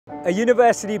A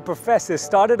university professor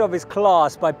started off his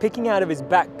class by picking out of his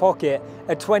back pocket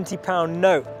a £20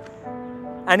 note.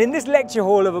 And in this lecture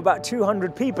hall of about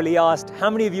 200 people, he asked, how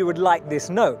many of you would like this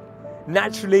note?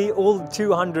 Naturally, all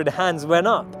 200 hands went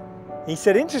up. He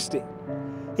said, interesting.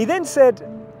 He then said,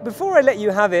 before I let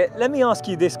you have it, let me ask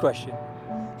you this question.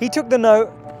 He took the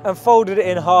note and folded it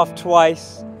in half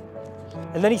twice.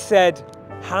 And then he said,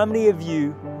 how many of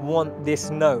you want this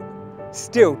note?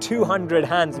 Still, 200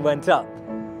 hands went up.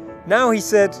 Now he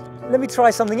said, let me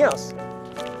try something else.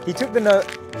 He took the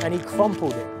note and he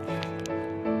crumpled it.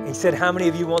 He said, how many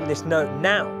of you want this note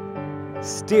now?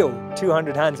 Still,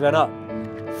 200 hands went up.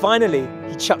 Finally,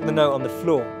 he chucked the note on the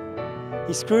floor.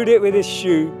 He screwed it with his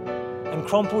shoe and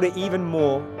crumpled it even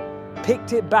more,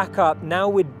 picked it back up, now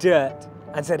with dirt,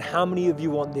 and said, how many of you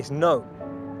want this note?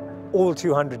 All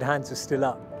 200 hands were still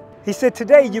up. He said,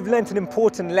 today you've learnt an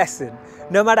important lesson.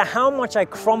 No matter how much I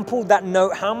crumpled that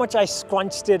note, how much I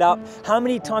scrunched it up, how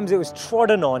many times it was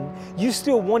trodden on, you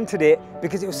still wanted it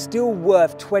because it was still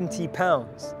worth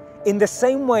 £20. In the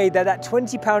same way that that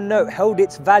 £20 note held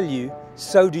its value,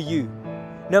 so do you.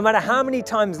 No matter how many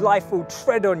times life will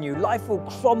tread on you, life will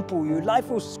crumple you, life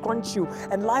will scrunch you,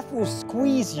 and life will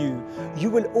squeeze you, you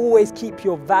will always keep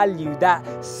your value, that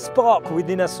spark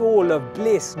within us all of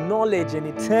bliss, knowledge, and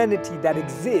eternity that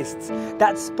exists.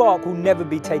 That spark will never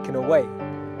be taken away.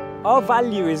 Our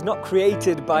value is not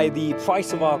created by the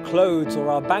price of our clothes or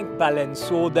our bank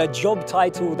balance or the job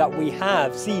title that we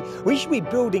have. See, we should be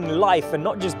building life and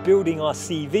not just building our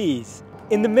CVs.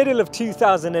 In the middle of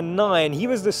 2009, he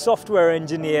was the software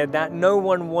engineer that no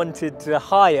one wanted to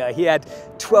hire. He had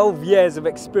 12 years of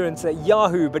experience at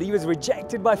Yahoo, but he was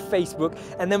rejected by Facebook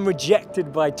and then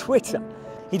rejected by Twitter.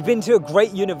 He'd been to a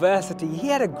great university. He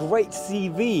had a great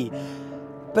CV.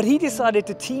 But he decided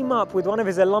to team up with one of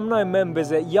his alumni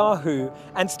members at Yahoo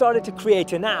and started to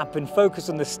create an app and focus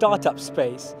on the startup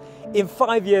space. In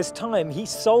 5 years' time, he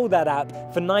sold that app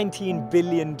for $19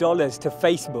 billion to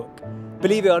Facebook.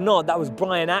 Believe it or not, that was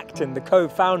Brian Acton, the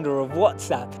co-founder of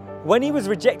WhatsApp. When he was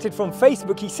rejected from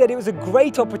Facebook, he said it was a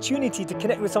great opportunity to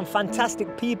connect with some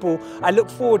fantastic people. I look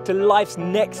forward to life's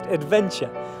next adventure.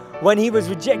 When he was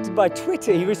rejected by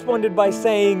Twitter, he responded by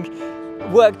saying,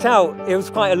 worked out, it was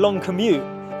quite a long commute.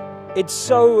 It's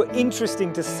so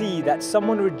interesting to see that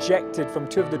someone rejected from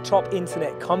two of the top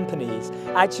internet companies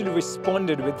actually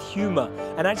responded with humor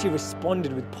and actually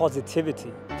responded with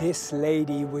positivity. This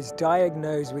lady was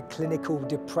diagnosed with clinical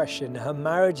depression. Her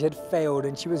marriage had failed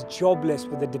and she was jobless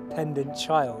with a dependent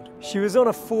child. She was on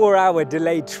a 4-hour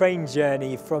delayed train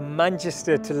journey from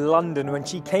Manchester to London when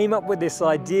she came up with this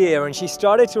idea, and she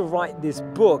started to write this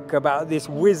book about this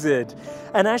wizard.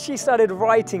 And as she started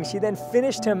writing, she then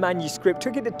finished her manuscript,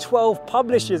 took it to 12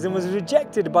 publishers and was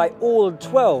rejected by all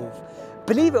 12.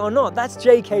 Believe it or not, that's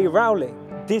J.K. Rowling.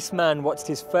 This man watched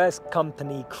his first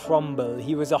company crumble.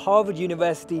 He was a Harvard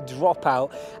University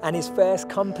dropout and his first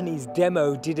company's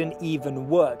demo didn't even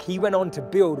work. He went on to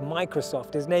build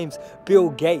Microsoft. His name's Bill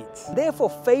Gates. Therefore,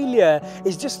 failure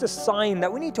is just a sign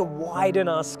that we need to widen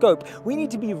our scope. We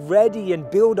need to be ready and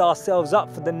build ourselves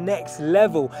up for the next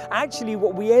level. Actually,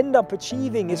 what we end up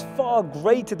achieving is far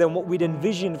greater than what we'd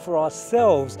envisioned for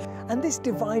ourselves. And this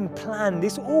divine plan,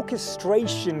 this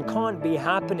orchestration can't be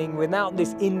happening without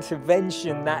this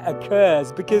intervention that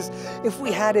occurs, because if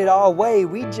we had it our way,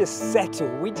 we'd just settle,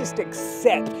 we'd just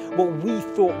accept what we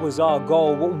thought was our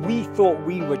goal, what we thought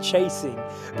we were chasing.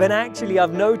 But actually,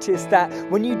 I've noticed that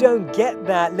when you don't get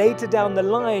that, later down the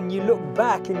line, you look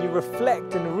back and you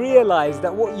reflect and realize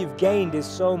that what you've gained is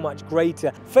so much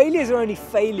greater. Failures are only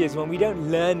failures when we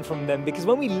don't learn from them, because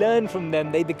when we learn from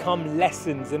them, they become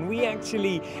lessons, and we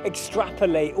actually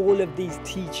extrapolate all of these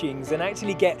teachings and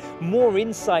actually get more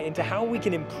insight into how we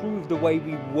can improve the way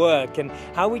we work and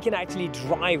how we can actually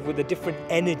drive with a different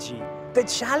energy. The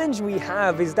challenge we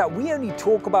have is that we only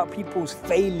talk about people's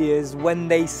failures when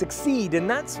they succeed, and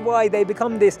that's why they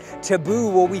become this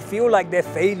taboo, or we feel like their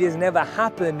failures never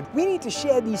happened. We need to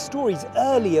share these stories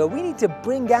earlier. We need to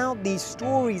bring out these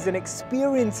stories and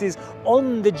experiences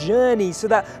on the journey so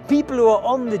that people who are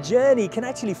on the journey can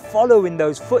actually follow in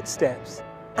those footsteps.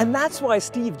 And that's why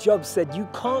Steve Jobs said you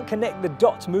can't connect the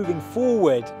dots moving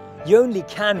forward. You only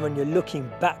can when you're looking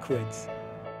backwards.